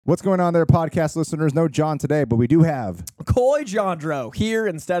What's going on there, podcast listeners? No John today, but we do have... Coy Jandro here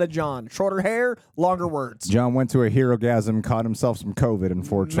instead of John. Shorter hair, longer words. John went to a hero-gasm, caught himself some COVID,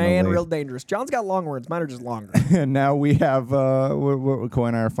 unfortunately. Man, real dangerous. John's got long words. Mine are just longer. And now we have... Coy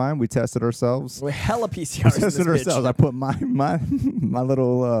and I are fine. We tested ourselves. We're hella PCRs We tested ourselves. I put my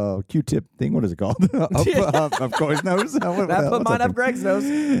little Q-tip thing, what is it called? up Coy's nose. I put mine up Greg's nose.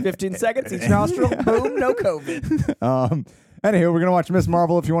 15 seconds, each nostril. Boom, no COVID. Anywho, we're going to watch Miss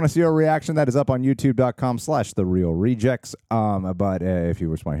Marvel. If you want to see our reaction, that is up on youtube.com/TheRealRejects. But if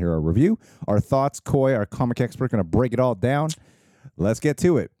you just want to hear our review, our thoughts, Coy, our comic expert, going to break it all down. Let's get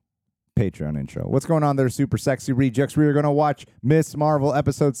to it. Patreon intro. What's going on there, super sexy rejects? We are going to watch Miss Marvel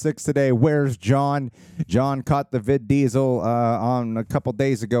episode 6 today. Where's John? John caught the vid diesel on a couple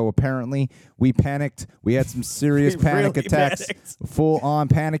days ago, apparently. We panicked. We had some serious panic really attacks. panicked. Full on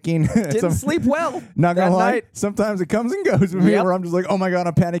panicking. Didn't sleep well. Not going to lie. Night. Sometimes it comes and goes with me Yep. where I'm just like, oh my God,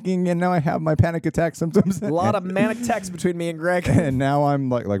 I'm panicking. And now I have my panic attack symptoms. A lot of manic texts between me and Greg. And now I'm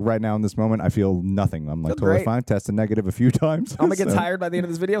like right now in this moment, I feel nothing. I'm like Feel totally great. fine. Tested negative a few times. I'm going to get So- tired by the end of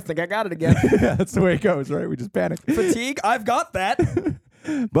this video. Think I got it again. Yeah, that's the way it goes, right? We just panic. Fatigue, I've got that.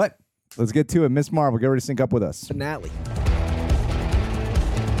 But let's get to it. Miss Marvel, get ready to sync up with us. Finale.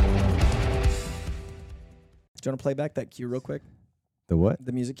 Do you want to play back that cue real quick? The what?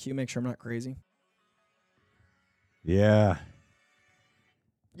 The music cue, make sure I'm not crazy. Yeah.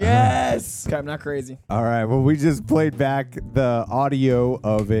 Yes! Okay, I'm not crazy. All right. Well, we just played back the audio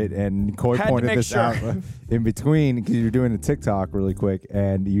of it, and Coy Had to pointed make this sure. out in between because you're doing a TikTok really quick,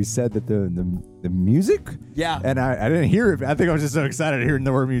 and you said that the music. Yeah. And I didn't hear it. I think I was just so excited hearing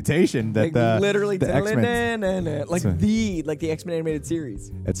the word mutation that literally the X-Men. like So- the X-Men animated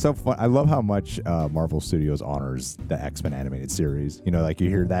series. It's so fun. I love how much Marvel Studios honors the X-Men animated series. You know, like you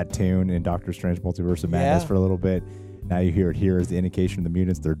hear that tune in Doctor Strange Multiverse of Madness Yeah. for a little bit. Now you hear it here as the indication of the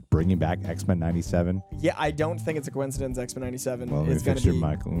mutants. They're bringing back X-Men 97. Yeah, I don't think it's a coincidence. X-Men 97 Well, is if going it's to your be.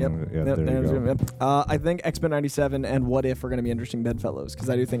 Michael, Yep. yeah, Yep, there you go. yep. I think X-Men 97 and What If are going to be interesting bedfellows because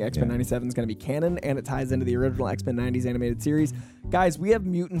I do think X-Men 97 is going to be canon and it ties into the original X-Men 90s animated series. Guys, we have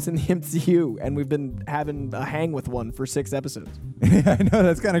mutants in the MCU and we've been having a hang with one for 6 episodes. I know,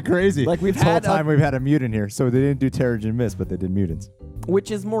 that's kind of crazy. Like, we've this whole had time we've had a mutant here. So they didn't do Terrigen Mist, but they did mutants.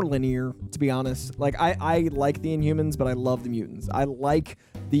 Which is more linear, to be honest. Like, I like the Inhumans, but I love the mutants. I like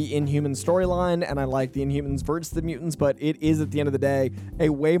the Inhuman storyline, and I like the Inhumans versus the mutants, but it is, at the end of the day, a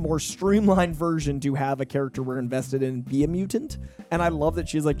way more streamlined version to have a character we're invested in be a mutant. And I love that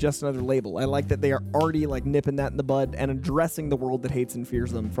she's, like, just another label. I like that they are already, like, nipping that in the bud and addressing the world that hates and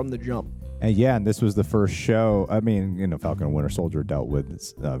fears them from the jump. And yeah, and this was the first show. I mean, you know, Falcon and Winter Soldier dealt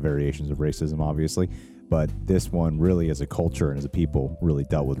with variations of racism, obviously. But this one really, as a culture and as a people, really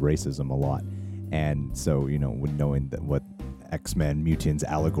dealt with racism a lot. And so, you know, when knowing that what X-Men mutants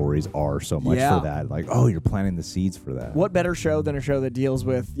allegories are so much Yeah. for that, like, oh, you're planting the seeds for that. What better show than a show that deals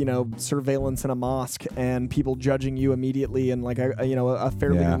with, you know, surveillance in a mosque and people judging you immediately and like a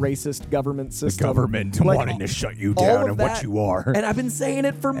fairly Yeah. racist government The system. government Like, wanting to shut you all down of and that- what you are. And I've been saying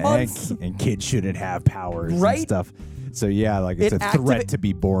it for months. And kids shouldn't have powers Right? and stuff. So yeah, like it's It a threat to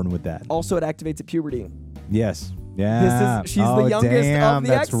be born with that. Also, it activates at puberty. Yes. Yeah. She's the youngest of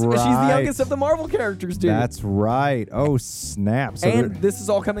the X. Right. She's the youngest of the Marvel characters, dude. That's right. Oh, snap. So and this is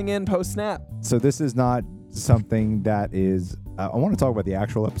all coming in post snap. So this is not something that is. I want to talk about the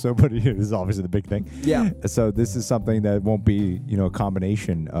actual episode, but this is obviously the big thing. Yeah. So this is something that won't be, you know, a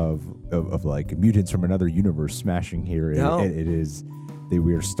combination of like mutants from another universe smashing here. No. It is.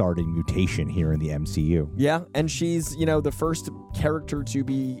 We are starting mutation here in the MCU. Yeah, and she's, you know, the first character to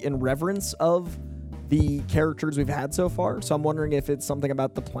be in reverence of the characters we've had so far. So I'm wondering if it's something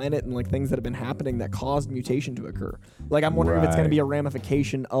about the planet and like things that have been happening that caused mutation to occur. Like I'm wondering if it's going to be a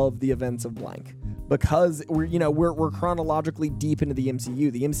ramification of the events of blank. Because we're chronologically deep into the MCU.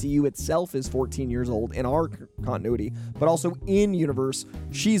 The MCU itself is 14 years old in our continuity, but also in universe,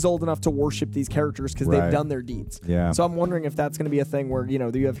 she's old enough to worship these characters because they've done their deeds. Yeah. So I'm wondering if that's going to be a thing where, you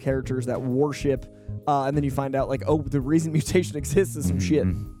know, you have characters that worship, and then you find out like, oh, the reason mutation exists is some shit.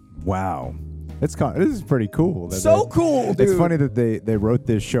 Wow. This is pretty cool. So cool, dude. It's funny that they wrote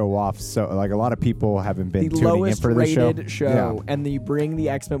this show off. So like a lot of people haven't been The tuning in lowest for this rated show. show, Yeah. and then you bring the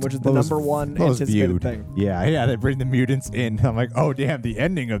X-Men, which is the Most- number one most anticipated viewed. thing. Yeah, they bring the mutants in. I'm like, oh damn, the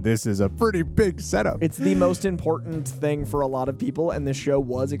ending of this is a pretty big setup. It's the most important thing for a lot of people, and this show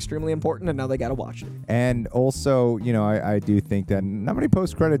was extremely important, and now they got to watch it. And also, you know, I do think that not many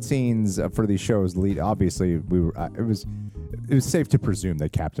post-credit scenes for these shows lead. Obviously, it was safe to presume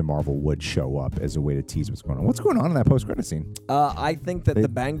that Captain Marvel would show up as a way to tease what's going on. What's going on in that post-credit scene? I think that the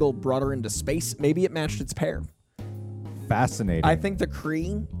bangle brought her into space. Maybe it matched its pair. fascinating. I think the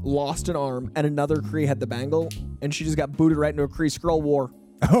Kree lost an arm and another Kree had the bangle, and she just got booted right into a Kree Skrull war.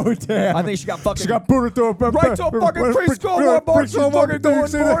 Oh, damn. I think she got fucking... She got booted to a... right to a fucking Kree Skrull war, bro. She's fucking going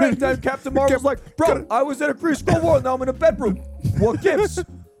for it. And then Captain Marvel's like, bro, I was in a Kree Skrull war, now I'm in a bedroom. What gives?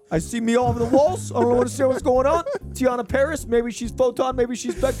 I see me all over the walls. I don't understand what's going on. Tiana Paris, maybe she's Photon, maybe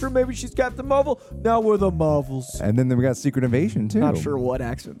she's Spectrum, maybe she's Captain Marvel. Now we're the Marvels. And then we got Secret Invasion, too. Not sure what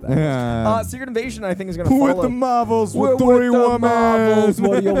accent that Yeah. is. Secret Invasion, I think, is going to follow. With the Marvels, We're with 3 with the women. Marvels.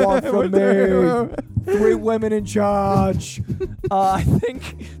 What do you want from me? 3 women in charge. I think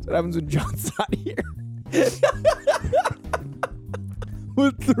that's what happens when John's not here.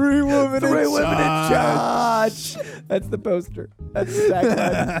 With 3 women 3 in women in charge. charge. That's the poster. That's the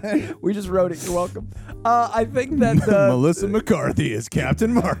tagline. We just wrote it. You're welcome. I think that Melissa McCarthy is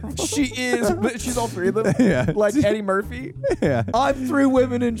Captain Marvel. she is. She's all 3 of them. Yeah. Like Eddie Murphy. Yeah. I'm 3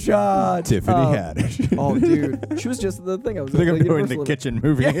 women in charge. Tiffany Haddish. Oh, dude. She was just the thing. I was I think I'm doing Universal the kitchen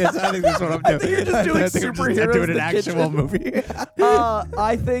movie. I think that's what I'm doing. I think you're just doing I think I'm superheroes doing in an the actual kitchen. movie.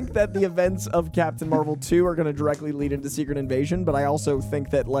 I think that the events of Captain Marvel 2 are going to directly lead into Secret Invasion, but I also think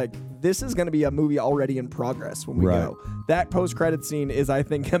that like this is going to be a movie already in progress when we Right. go. That post-credit scene is, I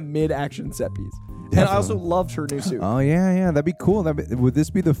think, a mid-action set piece. And I also loved her new suit. Oh, yeah. That'd be cool. Would this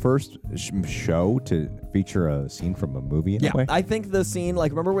be the first show to feature a scene from a movie in a way? I think the scene,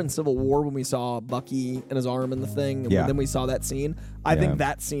 like, remember when Civil War, when we saw Bucky and his arm in the thing, and Yeah. then we saw that scene? I think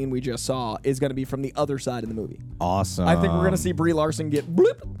that scene we just saw is going to be from the other side of the movie. Awesome. I think we're going to see Brie Larson get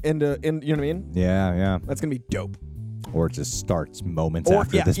bloop into, you know what I mean? Yeah. That's going to be dope. Or it just starts moments Or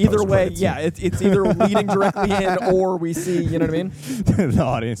after this either way, post-credit yeah, it's either leading directly in, or we see, you know what I mean? scene. The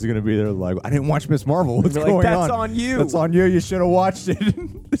audience is going to be there like, I didn't watch Miss Marvel. What's Be like, going "That's on? on you." That's on you. You should have watched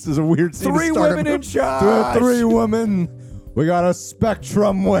it. This is a weird scene. 3 to start women a in movie. charge. 3 women. We got a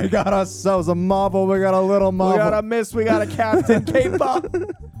Spectrum. We got ourselves a Marvel. We got a little Marvel. We got a Miss. We got a Captain.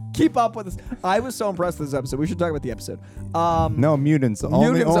 Keep up with us. I was so impressed with this episode. We should talk about the episode. No, mutants.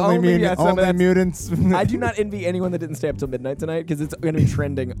 Mutants only yeah, some of that's- mutants. I do not envy anyone that didn't stay up till midnight tonight because it's going to be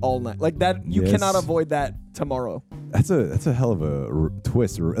trending all night. Like that, you Yes. cannot avoid that tomorrow. That's a hell of a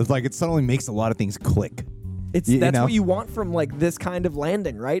twist. It's like it suddenly makes a lot of things click. That's know? what you want from like this kind of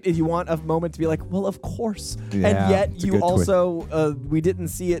landing, right? Is you want a moment to be like, well, of course, Yeah, and yet it's a you good also we didn't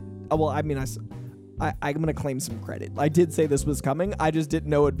see it. Well, I mean, I'm gonna claim some credit. I did say this was coming. I just didn't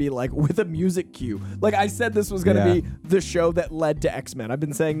know it'd be like with a music cue. Like I said, this was gonna be the show that led to X-Men. I've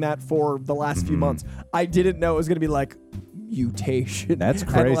been saying that for the last few months. I didn't know it was gonna be like mutation. That's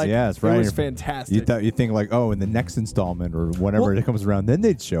And, crazy. like, Yeah, it's right. It was fantastic. You think like, oh, in the next installment or whenever it comes around, then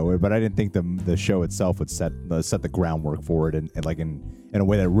they'd show it. But I didn't think the show itself would set the groundwork for it, and like in a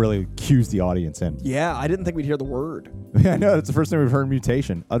way that really cues the audience in. Yeah, I didn't think we'd hear the word. I know that's the first time we've heard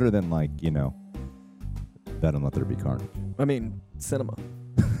mutation, other than like that and Let There Be Carnage. I mean, cinema.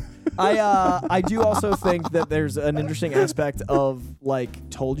 I do also think that there's an interesting aspect of like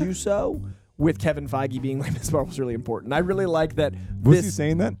told you so with Kevin Feige being like Miss Marvel's really important. I really like that. Was he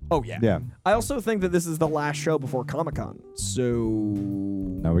saying that? Oh yeah. Yeah. I also think that this is the last show before Comic-Con. So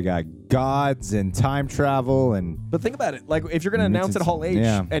Now we got gods and time travel and but think about it. Like if you're gonna announce at Hall H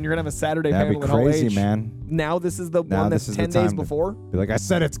Yeah. and you're gonna have a Saturday that'd panel be at Hall crazy, H, man. now this is the Now one this that's is the 10 days time to before. Be like, I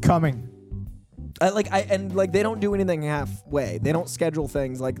said it's coming. They don't do anything halfway. They don't schedule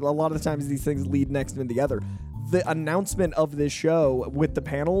things like a lot of the times these things lead next into the other. The announcement of this show with the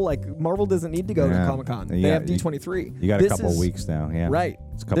panel, like Marvel doesn't need to go to Comic-Con. They have D23. You got a couple weeks now, yeah. Right.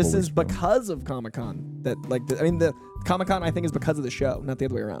 It's a couple This weeks is because of Comic-Con that the Comic-Con I think is because of the show, not the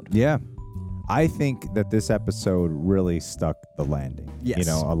other way around. Yeah. I think that this episode really stuck the landing. Yes.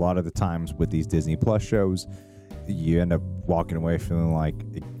 A lot of the times with these Disney Plus shows, you end up walking away feeling like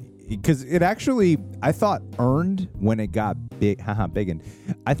because it actually, I thought, earned when it got big. Big, and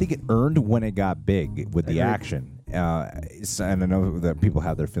I think it earned when it got big with the action. And I know that people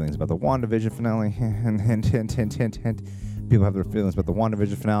have their feelings about the WandaVision finale. Hint. People have their feelings about the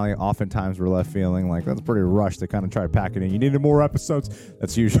WandaVision finale. Oftentimes, we're left feeling like that's pretty rushed. They kind of try to pack it in. You needed more episodes.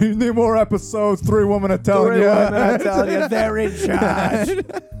 That's usually you need more episodes. 3 women are telling you. They're in charge.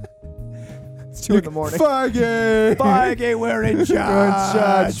 It's 2 in the morning. Feige. Feige, we're in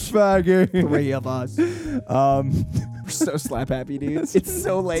charge. Feige. 3 of us. We're so slap happy, dude. It's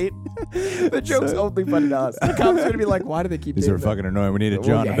so late. The joke's only funny to us. The cops are gonna be like, "Why do they keep?" These doing are that? fucking annoying. We need a Well,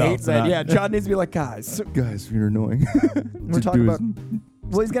 John you about hate that. Yeah, John needs to be like, guys. Guys, you're annoying. We're talking about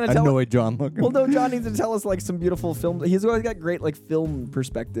Well, he's gonna tell annoyed John looking. Well, no, John needs to tell us like some beautiful film. He's always got great like film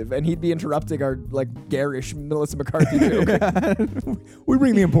perspective, and he'd be interrupting our like garish Melissa McCarthy joke. We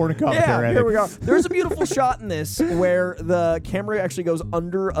bring the important commentary. Yeah, here we go. There's a beautiful shot in this where the camera actually goes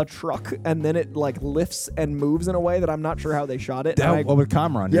under a truck, and then it like lifts and moves in a way that I'm not sure how they shot it. With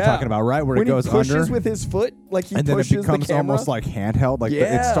Cameron, you're talking about, right? Where when it goes he pushes under with his foot, like he and then it pushes becomes the camera. almost like handheld. Like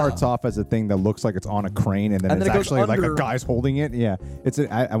it starts off as a thing that looks like it's on a crane, and then it's it goes actually like a under. guy's holding it. Yeah,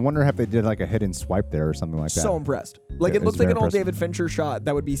 I wonder if they did like a hidden swipe there or something like that. So impressed. Like it It's looks like very an old impressive. David Fincher shot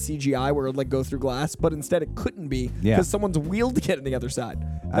that would be CGI where it would like go through glass, but instead it couldn't be because Yeah. someone's wheeled to get on the other side.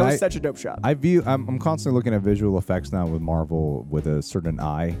 That was such a dope shot. I'm constantly looking at visual effects now with Marvel with a certain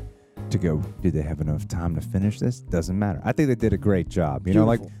eye to go, did they have enough time to finish this? Doesn't matter. I think they did a great job. You know,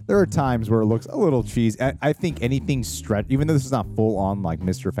 like there are times where it looks a little cheesy. I think anything stretch, even though this is not full on like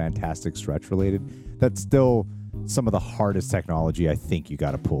Mr. Fantastic stretch related, that's still some of the hardest technology I think you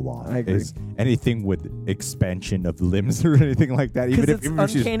got to pull off. I agree. Is anything with expansion of limbs or anything like that. Even Because if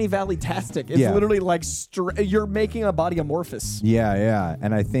it's uncanny valley-tastic. It's literally like you're making a body amorphous. Yeah.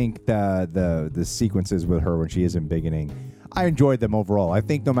 And I think the sequences with her when she is in beginning, I enjoyed them overall. I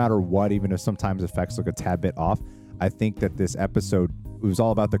think no matter what, even if sometimes effects look a tad bit off, I think that this episode, it was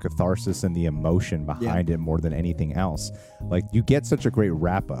all about the catharsis and the emotion behind it more than anything else. Like, you get such a great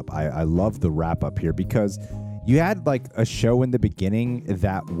wrap-up. I love the wrap-up here because you had, like, a show in the beginning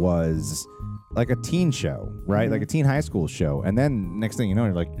that was like a teen show, right? Like a teen high school show. And then next thing you know,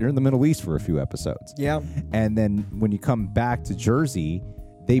 you're in the Middle East for a few episodes. Yeah. And then when you come back to Jersey,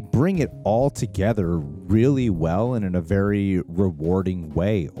 they bring it all together really well and in a very rewarding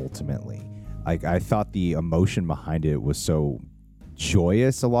way, ultimately. Like, I thought the emotion behind it was so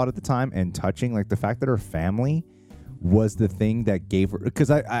joyous a lot of the time and touching. Like, the fact that her family was the thing that gave her... Because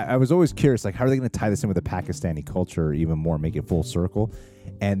I was always curious, like, how are they going to tie this in with the Pakistani culture even more, make it full circle?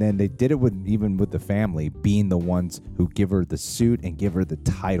 And then they did it even with the family being the ones who give her the suit and give her the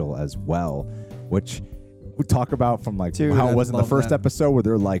title as well, which... we talk about from like how it was in the first episode where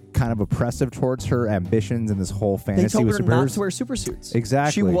they're like kind of oppressive towards her ambitions and this whole fantasy They told with her not superheroes. to wear super suits.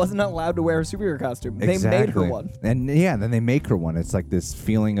 Exactly. She wasn't allowed to wear a superhero costume. They made her one. And then they make her one. It's like this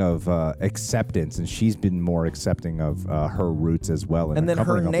feeling of acceptance, and she's been more accepting of her roots as well. And then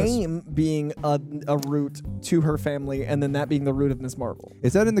her name being a root to her family, and then that being the root of Miss Marvel.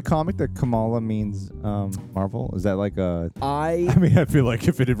 Is that in the comic that Kamala means Marvel? Is that like a... I mean, I feel like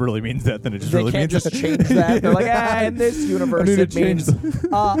if it really means that, then it just really means... They can't just change that. They're like, in this universe it means... change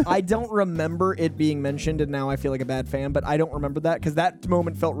I don't remember it being mentioned, and now I feel like a bad fan, but I don't remember that, because that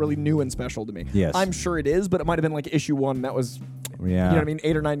moment felt really new and special to me. Yes. I'm sure it is, but it might have been like issue 1. That was... Yeah. You know what I mean?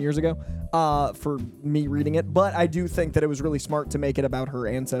 8 or 9 years ago for me reading it. But I do think that it was really smart to make it about her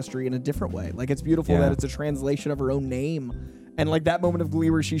ancestry in a different way. Like, it's beautiful that it's a translation of her own name. And like that moment of glee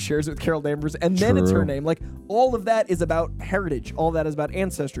where she shares it with Carol Danvers, and then it's her name. Like, all of that is about heritage. All that is about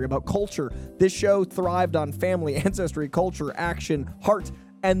ancestry, about culture. This show thrived on family, ancestry, culture, action, heart.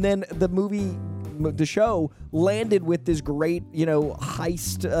 And then the show landed with this great,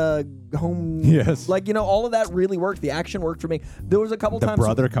 heist home. Yes. Like, all of that really worked. The action worked for me. There was a couple The times.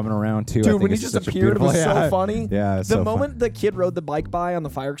 brother coming around too. I Dude, think when he it's just such a appeared, it was beautiful- so funny. Yeah, The so moment the kid rode the bike by on the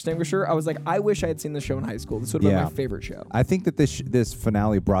fire extinguisher, I was like, I wish I had seen this show in high school. This would have been my favorite show. I think that this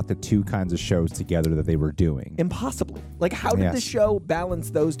finale brought the two kinds of shows together that they were doing. Impossibly. Like, how did the show balance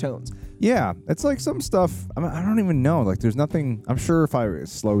those tones? Yeah, it's like some stuff. I don't even know. Like, there's nothing. I'm sure if I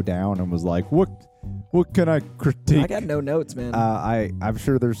slowed down and was like, what can I critique? I got no notes, man. I'm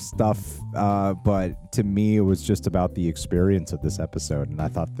sure there's stuff, but to me, it was just about the experience of this episode, and I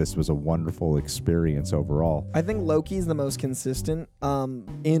thought this was a wonderful experience overall. I think Loki's the most consistent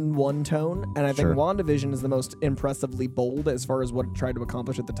in one tone, and I think WandaVision is the most impressively bold as far as what it tried to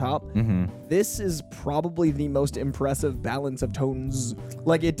accomplish at the top. Mm-hmm. This is probably the most impressive balance of tones.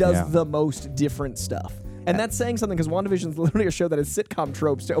 Like, it does the most different stuff. And that's saying something, because WandaVision is literally a show that has sitcom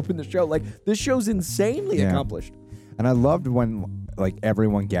tropes to open the show. Like, this show's insanely accomplished. And I loved when like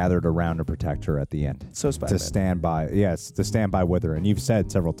everyone gathered around to protect her at the end. So Spider-Man. To stand by, to stand by with her. And you've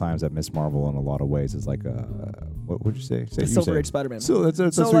said several times that Miss Marvel in a lot of ways is like what would you say? Silver Age Spider-Man. So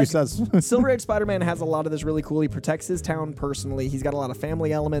that's So, what like, he says. Silver Age Spider-Man has a lot of this really cool. He protects his town personally. He's got a lot of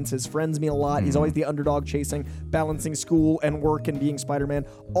family elements. His friends mean a lot. He's always the underdog chasing, balancing school and work and being Spider-Man.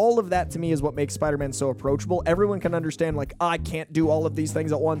 All of that to me is what makes Spider-Man so approachable. Everyone can understand, like, I can't do all of these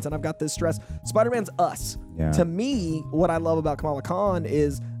things at once and I've got this stress. Spider-Man's us. Yeah. To me, what I love about Kamala Khan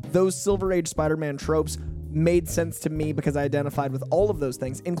is those Silver Age Spider-Man tropes made sense to me because I identified with all of those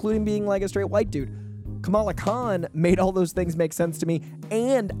things, including being like a straight white dude. Kamala Khan made all those things make sense to me,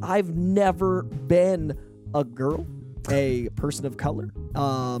 and I've never been a girl. a person of color.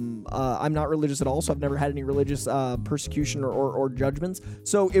 I'm not religious at all, so I've never had any religious persecution or judgments.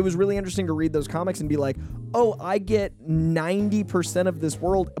 So it was really interesting to read those comics and be like, oh, I get 90% of this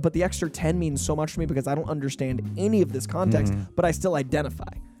world, but the extra 10 means so much to me because I don't understand any of this context, but I still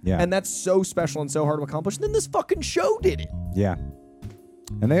identify. Yeah. And that's so special and so hard to accomplish. And then this fucking show did it. Yeah.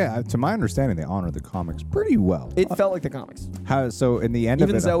 And they, to my understanding, they honor the comics pretty well. It felt like the comics. So in the end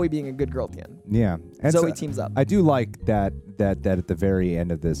Even of it, Zoe being a good girl at the end. yeah, and Zoe teams up. I do like that at the very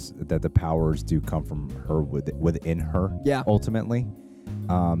end of this, that the powers do come from her within her. Yeah. Ultimately,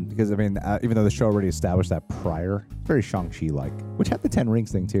 because I mean, even though the show already established that prior, it's very Shang-Chi like, which had the 10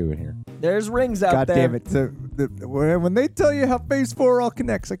 rings thing too in here. There's rings out God there. damn it! So, when they tell you how Phase 4 all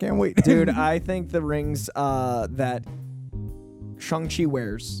connects, I can't wait. Dude, I think the rings that Shang-Chi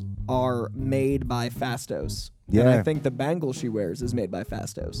wears are made by Fastos. Yeah. And I think the bangle she wears is made by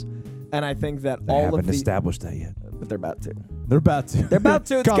Fastos. And I think that They all haven't of the... established that yet. But they're about to. They're about to. They're about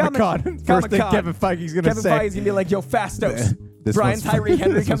to. It's Comic-Con. coming. First thing Comic-Con. Kevin Feige's going to say. Kevin Feige's going to be like, yo, Fastos. This Brian one's Tyree for-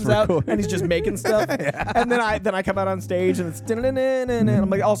 Henry this one's comes for out cool. and he's just making stuff. And then I come out on stage and it's... And I'm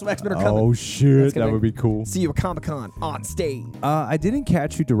like, also X-Men are coming. Oh, shit. That's gonna That would be cool. See you at Comic-Con on stage. I didn't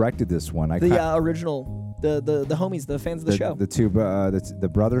catch who directed this one. The original, the homies, the fans of the show. The two, the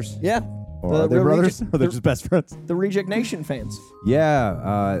brothers? Yeah. Or are they real brothers? Reject- Or they're just best friends? the Reject Nation fans.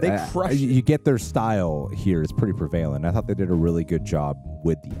 Yeah. They crushed it. You get their style here. It's pretty prevalent. I thought they did a really good job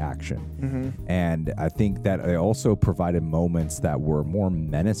with the action. Mm-hmm. And I think that they also provided moments that were more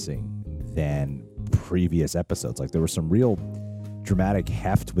menacing than previous episodes. Like there was some real dramatic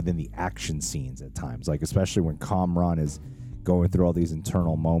heft within the action scenes at times. Like especially when Kamran is going through all these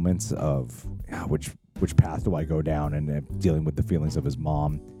internal moments of which path do I go down, and dealing with the feelings of his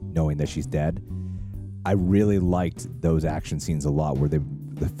mom knowing that she's dead. I really liked those action scenes a lot where the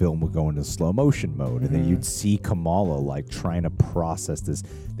film would go into slow motion mode, and then you'd see Kamala like trying to process this.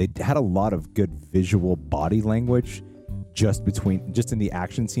 They had a lot of good visual body language just in the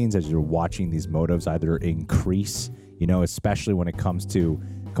action scenes as you're watching these motives either increase, especially when it comes to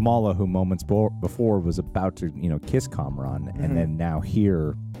Kamala, who moments before was about to, kiss Kamran, and then now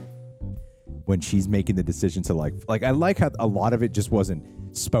here when she's making the decision to like I like how a lot of it just wasn't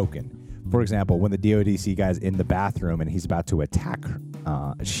spoken. For example, when the DODC guy's in the bathroom and he's about to attack her,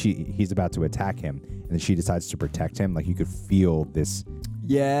 he's about to attack him, and then she decides to protect him. Like you could feel this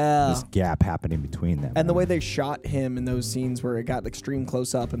gap happening between them. And the way they shot him in those scenes where it got extreme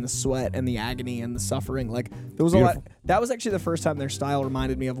close up and the sweat and the agony and the suffering, like there was Beautiful. a lot. That was actually the first time their style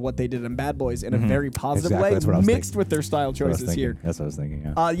reminded me of what they did in Bad Boys in a very positive Exactly. way, That's what I was mixed thinking. with their style choices here. That's what I was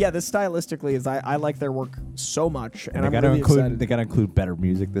thinking. Yeah. Yeah, this stylistically is I like their work so much, and I'm they gotta really excited. They gotta include better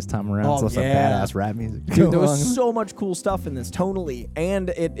music this time around. Oh, so some yeah. badass rap music. Dude, there was so much cool stuff in this tonally, and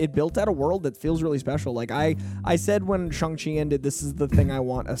it built out a world that feels really special. Like I said when Shang-Chi ended, this is the thing I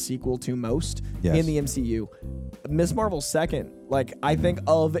want a sequel to most in the MCU. Miss Marvel's second. Like, I think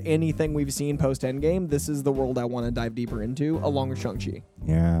of anything we've seen post-Endgame, this is the world I want to dive deeper into, along with Shang-Chi.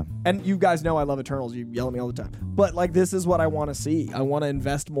 Yeah. And you guys know I love Eternals. You yell at me all the time. But, like, this is what I want to see. I want to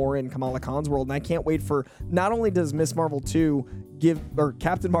invest more in Kamala Khan's world, and I can't wait for... Not only does Miss Marvel 2 or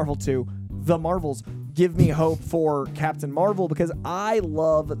Captain Marvel 2, The Marvels, give me hope for Captain Marvel, because I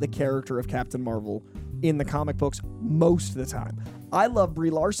love the character of Captain Marvel in the comic books most of the time. I love Brie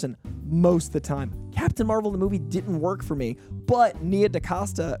Larson most of the time. Captain Marvel, the movie, didn't work for me, but Nia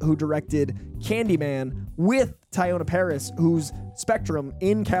DaCosta, who directed Candyman with Teyonah Parris, who's Spectrum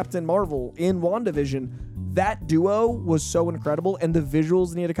in Captain Marvel in WandaVision, that duo was so incredible, and the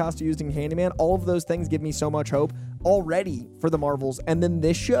visuals Nia DaCosta used in Candyman, all of those things give me so much hope already for the Marvels. And then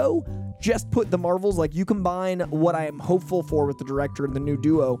this show just put the Marvels, like, you combine what I am hopeful for with the director and the new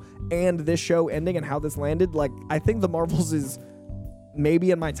duo and this show ending and how this landed. Like, I think the Marvels is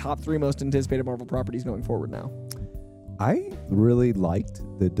maybe in my top 3 most anticipated Marvel properties going forward now. I really liked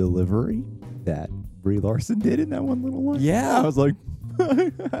the delivery that Brie Larson did in that one little one. Yeah. I was like, I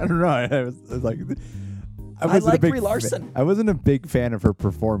don't know. I was like, I like Brie Larson. I wasn't a big fan of her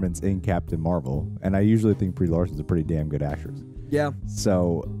performance in Captain Marvel, and I usually think Brie Larson's a pretty damn good actress. Yeah.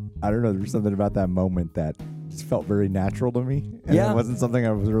 So I don't know. There's something about that moment that just felt very natural to me. And Yeah. it wasn't something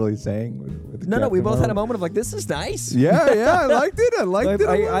I was really saying. With No, we Captain both had a Marvel. moment of like, this is nice. Yeah, I liked it. I liked it.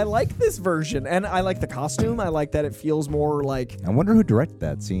 I like this version, and I like the costume. I like that it feels more like I wonder who directed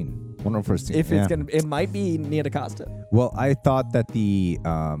that scene. I wonder if it might be Nia DaCosta. Well, I thought that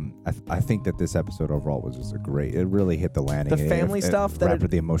I think that this episode overall was just it really hit the landing. The family stuff that wrapped with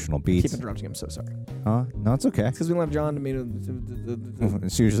the emotional beats. Keep interrupting. I'm so sorry. Huh? No, it's okay. It's because we don't have John to meet.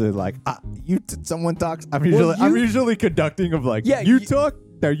 It's usually like someone talks. I'm Well, usually conducting of like Yeah, you talk.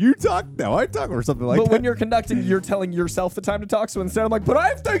 Now you talk. Now I talk, or something like that. But when you're conducting, you're telling yourself the time to talk. So instead, I'm like, but I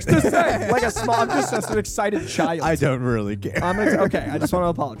have things to say. Like I'm just an excited child. I don't really care. Okay, I just want to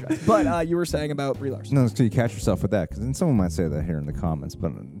apologize. But you were saying about Brie Larson. No, so you catch yourself with that, because then someone might say that here in the comments.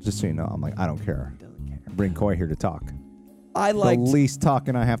 But just so you know, I'm like, I don't care. Bring Coy here to talk. I like the least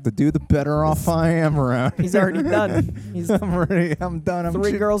talking I have to do, the better off I am around. He's already done. I'm done. I'm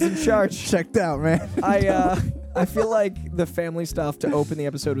 3 girls in charge. Checked out, man. I feel like the family stuff to open the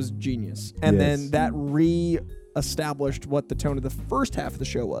episode was genius, and then that re-established what the tone of the first half of the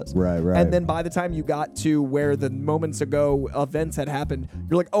show was. Right. And then by the time you got to where the moments ago events had happened,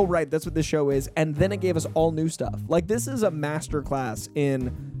 you're like, oh right, that's what this show is. And then it gave us all new stuff. Like this is a masterclass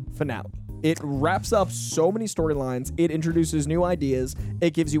in finale. It wraps up so many storylines. It introduces new ideas.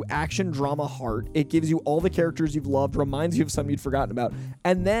 It gives you action, drama, heart. It gives you all the characters you've loved, reminds you of some you'd forgotten about.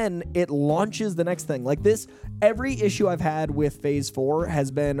 And then it launches the next thing. Like this, every issue I've had with Phase 4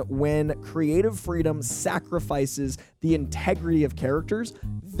 has been when creative freedom sacrifices the integrity of characters.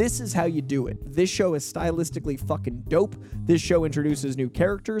 This is how you do it. This show is stylistically fucking dope. This show introduces new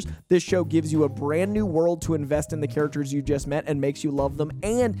characters. This show gives you a brand new world to invest in the characters you just met and makes you love them.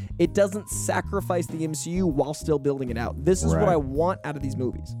 And it doesn't sacrifice the MCU while still building it out. This is what I want out of these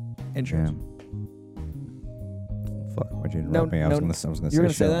movies and shows. Fuck, why'd you interrupt me? I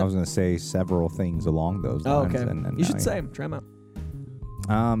was gonna say several things along those lines. Okay. And you should say them. Try them out.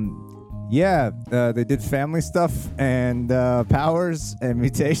 They did family stuff and powers and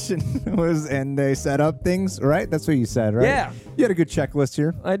mutation and they set up things, right? That's what you said, right? Yeah. You had a good checklist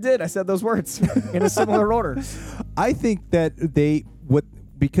here. I did. I said those words in a similar order. I think that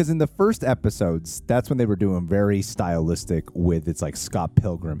because in the first episodes, that's when they were doing very stylistic with its like Scott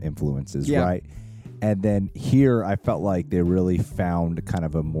Pilgrim influences, right? And then here, I felt like they really found kind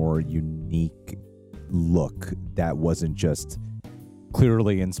of a more unique look that wasn't just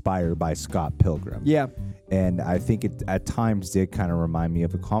clearly inspired by Scott Pilgrim. Yeah. And I think it at times did kind of remind me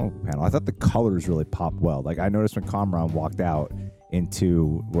of a comic book panel. I thought the colors really popped well. Like I noticed when Kamran walked out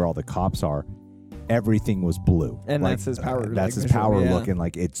into where all the cops are, everything was blue. And like, that's his power. That's his power look. And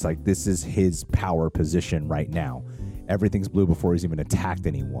like it's like this is his power position right now. Everything's blue before he's even attacked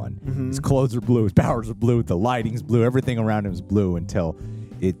anyone. Mm-hmm. His clothes are blue. His powers are blue. The lighting's blue. Everything around him is blue until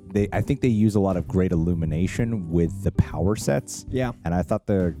I think they use a lot of great illumination with the power sets. Yeah. And I thought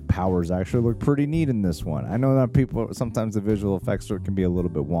the powers actually looked pretty neat in this one. I know that sometimes the visual effects can be a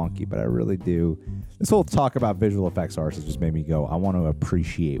little bit wonky, but I really do. This whole talk about visual effects artists just made me go, I want to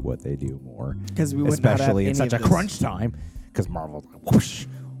appreciate what they do more. Because we would especially in such a crunch time. Because Marvel's like, whoosh,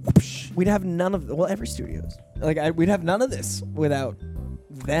 whoosh. We'd have none of, every studio's. We'd have none of this without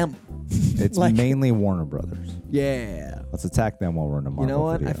them. It's mainly Warner Brothers. Yeah. Let's attack them while we're in a Marvel You know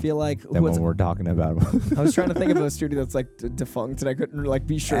what? video. I feel like when we're talking about. I was trying to think of a studio that's defunct, and I couldn't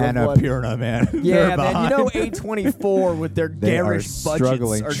be sure. Annapurna, man. Yeah, man. You know, A24 with their garish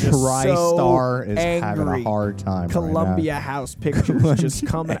budgets are just TriStar so is angry. having a hard time. Columbia right House Pictures just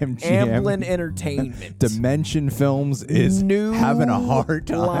coming. Amblin Entertainment. Dimension Films is having a hard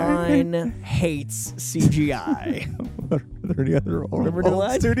time. Line hates CGI. Are there any other old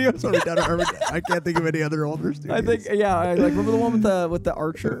studios? I can't think of any other older studios. I think, remember the one with the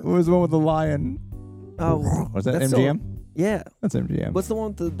Archer? What was the one with the lion? Oh, was that MGM? Yeah, that's MGM. What's the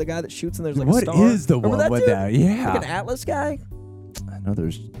one with the guy that shoots and there's like what a star? What is the remember one with that? Yeah, like an Atlas guy. I know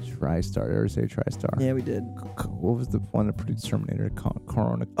there's TriStar. Did I ever say TriStar? Yeah, we did. What was the one that produced Terminator?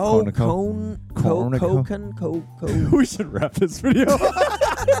 Cone. We should wrap this video.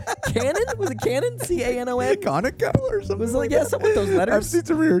 Canon? Was it Canon? C-A-N-O-N? Conoco or something? Was it like something with those letters? I've seen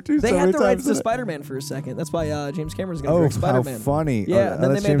some here too. They had the rights to Spider-Man for a second. That's why James Cameron's going to direct Spider-Man. Oh, how funny. Yeah, and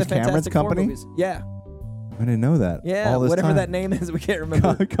then they made James the Fantastic Cameron's Four movies. Yeah. I didn't know that. Yeah, whatever that name is, we can't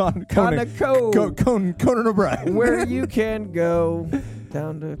remember. Conan O'Brien. Where you can go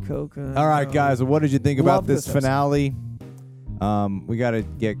down to Coca. All right, guys. What did you think about this finale? We got to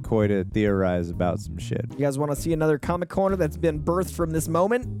get Coy to theorize about some shit. You guys want to see another comic corner that's been birthed from this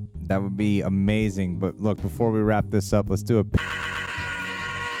moment? That would be amazing. But look, before we wrap this up, let's do a...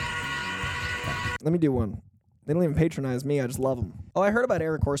 Let me do one. They don't even patronize me. I just love them. Oh, I heard about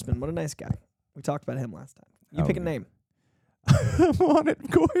Eric Horseman. What a nice guy. We talked about him last time. You pick a name. I'm on it,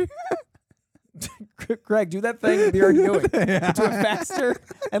 Coy. Greg, do that thing you're already doing. Yeah. Do it faster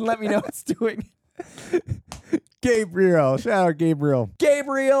and let me know it's doing. Gabriel. Shout out Gabriel.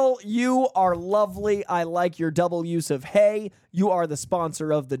 Gabriel, you are lovely. I like your double use of hey. You are the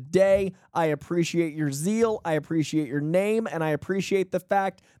sponsor of the day. I appreciate your zeal. I appreciate your name. And I appreciate the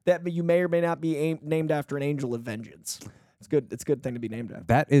fact that you may or may not be named after an angel of vengeance. It's good. It's a good thing to be named after.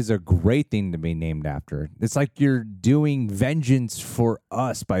 That is a great thing to be named after. It's like you're doing vengeance for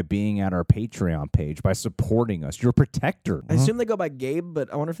us by being at our Patreon page, by supporting us. You're a protector. I assume they go by Gabe,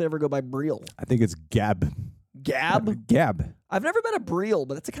 but I wonder if they ever go by Briel. I think it's Gab. Gab? Gab. I've never met a Briel,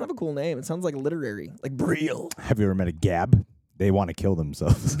 but that's a kind of a cool name. It sounds like literary. Like Briel. Have you ever met a Gab? They want to kill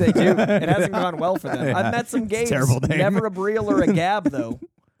themselves. They do. It hasn't gone well for them. I've met some Gabes. Terrible name. Never a Briel or a Gab, though.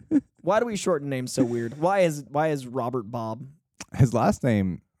 Why do we shorten names so weird? Why is Robert Bob? His last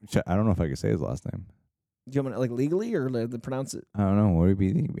name, I don't know if I could say his last name. Do you want to, like, legally or pronounce it? I don't know. What would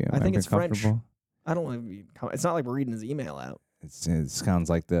it be? I think it's French. I don't want it's not like we're reading his email out. It sounds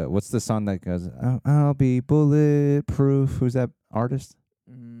like what's the song that goes, I'll be bulletproof. Who's that artist?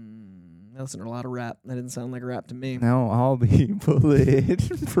 I listen to a lot of rap. That didn't sound like rap to me. No, I'll be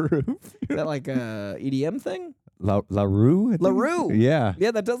bulletproof. Is that like a EDM thing? La Rue? LaRue. Yeah. Yeah,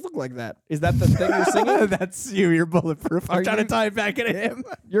 that does look like that. Is that the thing you're singing? That's you. You're bulletproof. I'm trying to tie it back into him.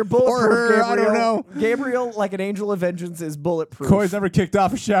 You're bulletproof, Or her, Gabriel. I don't know. Gabriel, like an angel of vengeance, is bulletproof. Coy's never kicked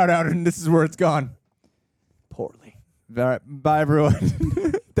off a shout out, and this is where it's gone. Poorly. All right. Bye, everyone.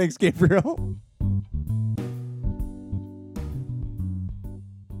 Thanks, Gabriel.